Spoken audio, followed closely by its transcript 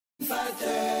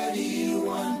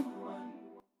531.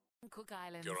 Cook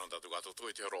Islands. Kia ora tātou ato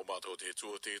toi te aro mātou te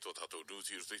tua te to tātou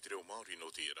nūtiri te reo Maori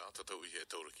no te rā, tātou i he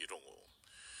taura ki rongo.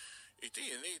 I te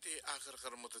nei te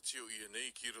ākarakara matatio i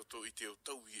nei ki roto i te o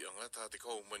tau i anga tā te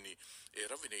kaumani e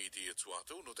rawine i te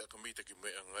tuatau no te akamitaki me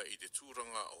anga i te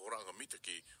tūranga o ranga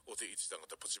mitaki o te ititanga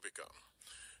ta Pasifika.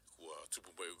 Kua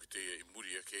tupu mai o ki te i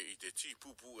muri ake i te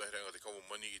tīpupu e ranga te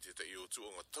kaumani i te i o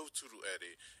tuanga tauturu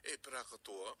ere e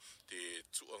perakatoa te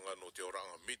tuanga no te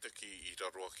oranga mitaki i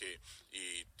raro ake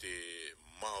i te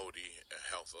Maori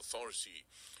Health Authority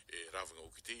e rawinga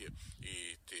o ki te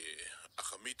i te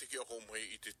akamitaki a mai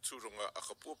i te tūranga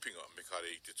akapuapinga me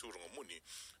kare i te tūranga muni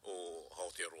o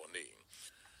Aotearoa nei.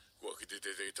 Kua ki te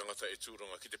tangata e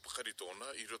tūranga ki te pakari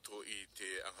tōna i roto i te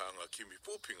anga kimi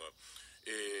pōpinga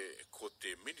ko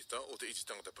te minita o te iti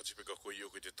tangata Pasifika ko i o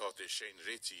ki te tāte Shane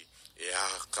Reti e a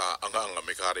ka anga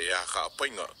me kare e a ka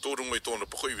apainga tōrunga i tōna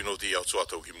pakoiwi no te iau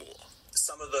tuatau ki mua.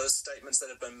 Some of the statements that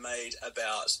have been made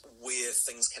about where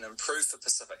things can improve for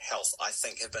Pacific health, I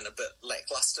think, have been a bit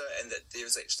lackluster and that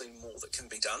there's actually more that can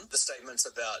be done. The statements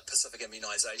about Pacific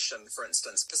immunisation, for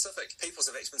instance, Pacific peoples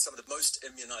have actually been some of the most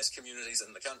immunised communities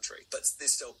in the country, but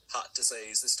there's still heart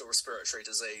disease, there's still respiratory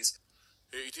disease.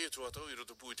 I te tuatau i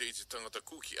roto pui te iti tangata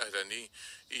kuki airani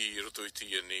i roto i te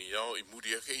iani iau i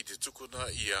muri ake i te tukuna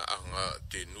i a anga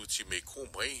te nuti me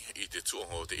kōmai i te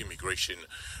tuanga o te immigration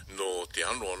no te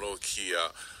anoano ki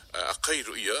a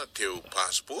kairo ia te o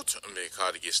passport me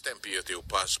kāri ki stamp ia te o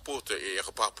passport e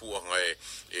akapapu anga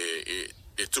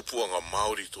e tupuanga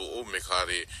Maori tō o me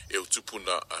kare e o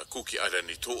tupuna kuki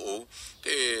airani tō o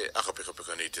te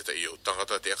akapekapeka nei te tai o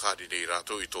tangata te akari nei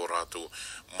rātou i tō rātou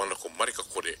manako marika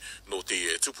kore no te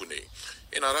tupu nei.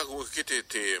 E nā rāku ki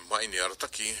te maini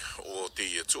arataki o te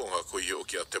tuanga ko i o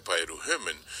ki a te Paeru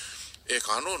Herman e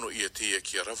ka anono ia te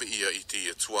ki a rawe ia i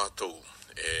te tuatau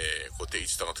ko te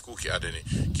iti tangata kuki airani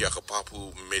ki a ka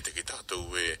papu me te ki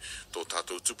tātou tō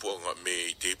tātou tupuanga me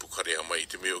i te ipukarea mai i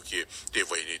te meo ki te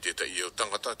waini te tai o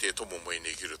tangata te tomo mai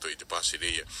nei ki roto i te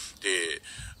Pasireia te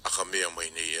aka mea mai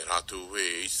nei rātou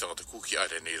iti tangata kuki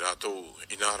airani rātou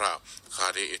inara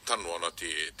kare e tanu ana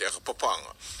te aka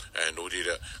papanga no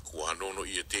rira kua anono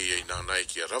ia te ia inanai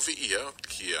ki a rawe ia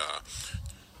ki a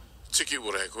tiki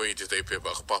ura he koe i te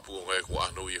teipepa ka papu o ngai kua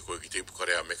anō ia koe ki te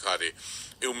ipukarea me kare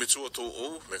e o mitua tō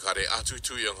o me kare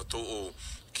atuitui anga tō o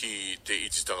ki te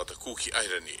iti tangata kuki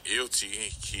airani e o ti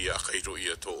ki a kairo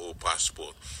ia tō o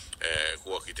passport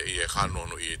kua ki te ia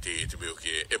kanono i te meo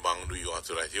ki e mangunui o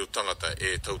aturai te o tangata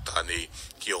e tautānei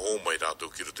ki a homai rātou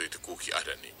ki roto i te kuki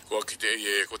airani kua ki te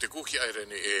ia ko te kuki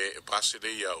airani e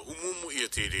Pasireia humumu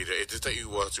ia te rira e te tai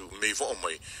uatu mei wha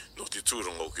mai no te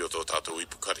tūranga o ki o tō tātou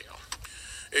ipukarea.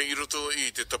 E i roto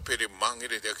i te tapere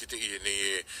mangere te akite i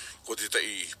nei ko te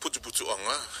tai putuputu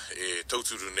anga e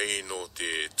tauturu nei no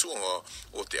te tuanga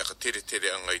o te aka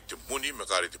tere anga i te muni me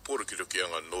kare te pōrukiroki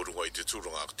anga norunga i te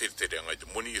tūranga aka tere anga i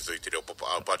te muni i te reo papa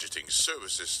our budgeting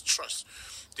services trust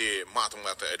te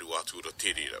mātangata eru atura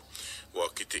terira kua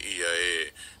ki te ia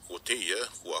ko te ia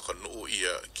kua aka noo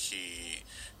ia ki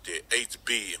te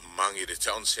 8B Mangere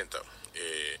Town Centre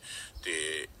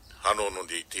te hanono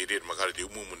nei te rera makare te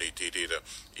umumu nei te rera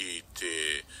i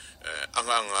te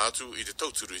anga atu i te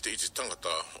tauturu i te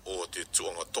tangata o te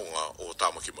tuanga tonga o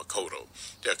Tāmaki Makaurau.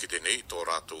 Te aki te nei tō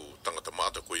rātou tangata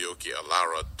māta ko iau ki a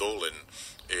Lara Dolan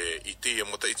i te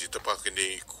mata i te tapake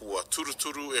nei kua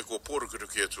turuturu e kua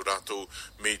pōrukiruki atu rātou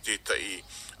me te tai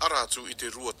aratu i te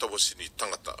rua tawasini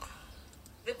tangata.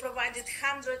 We provided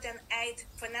 108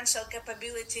 financial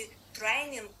capability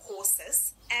training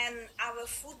courses and our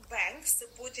food bank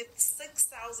supported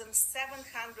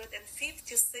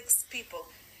 6,756 people,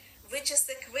 which is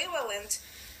equivalent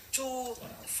to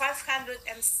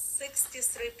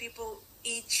 563 people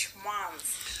each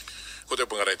month. Ko te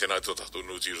pangarai tēnā tō tātou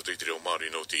nūti roto i te reo Māori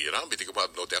no te ira, me te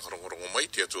kapāt no te akarongorongo mai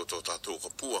te atua tō tātou ka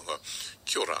puanga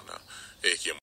kia orana kia